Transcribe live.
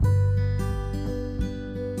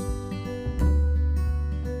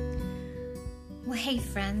hey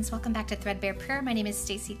friends, welcome back to Threadbare Prayer. My name is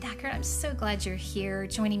Stacey Thacker. I'm so glad you're here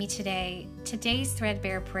joining me today. Today's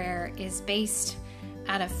Threadbare Prayer is based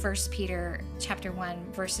out of 1 Peter chapter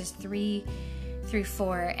 1, verses 3 through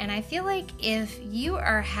 4. And I feel like if you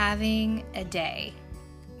are having a day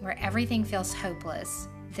where everything feels hopeless,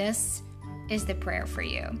 this is the prayer for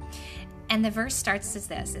you. And the verse starts as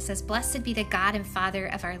this. It says, "Blessed be the God and Father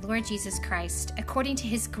of our Lord Jesus Christ. According to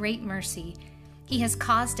his great mercy, he has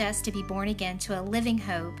caused us to be born again to a living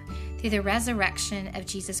hope through the resurrection of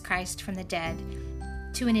Jesus Christ from the dead,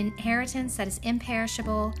 to an inheritance that is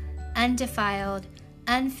imperishable, undefiled,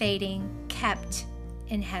 unfading, kept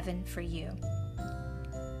in heaven for you."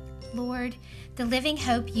 Lord, the living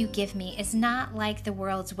hope you give me is not like the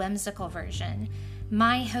world's whimsical version.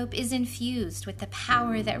 My hope is infused with the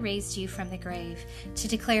power that raised you from the grave to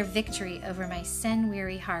declare victory over my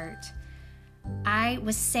sin-weary heart. I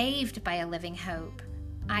was saved by a living hope.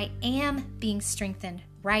 I am being strengthened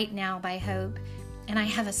right now by hope, and I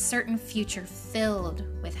have a certain future filled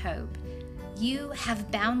with hope. You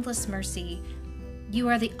have boundless mercy. You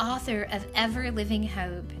are the author of ever-living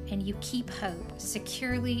hope, and you keep hope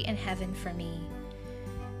securely in heaven for me.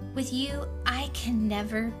 With you, I can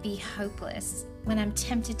never be hopeless. When I'm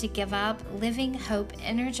tempted to give up, living hope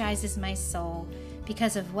energizes my soul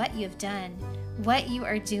because of what you have done, what you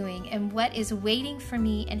are doing, and what is waiting for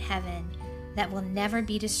me in heaven that will never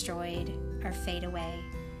be destroyed or fade away.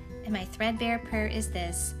 And my threadbare prayer is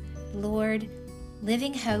this: Lord,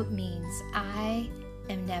 living hope means I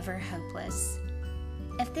am never hopeless.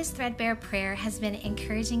 If this threadbare prayer has been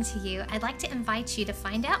encouraging to you, I'd like to invite you to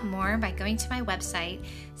find out more by going to my website,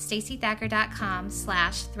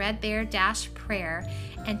 staceythacker.com/threadbare-prayer,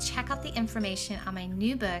 and check out the information on my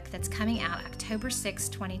new book that's coming out October 6,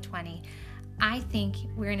 2020. I think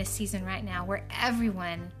we're in a season right now where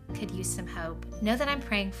everyone could use some hope. Know that I'm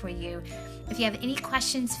praying for you. If you have any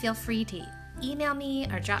questions, feel free to email me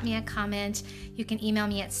or drop me a comment. You can email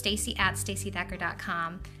me at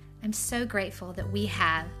stacy@staceythacker.com. I'm so grateful that we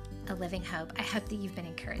have a living hope. I hope that you've been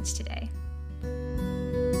encouraged today.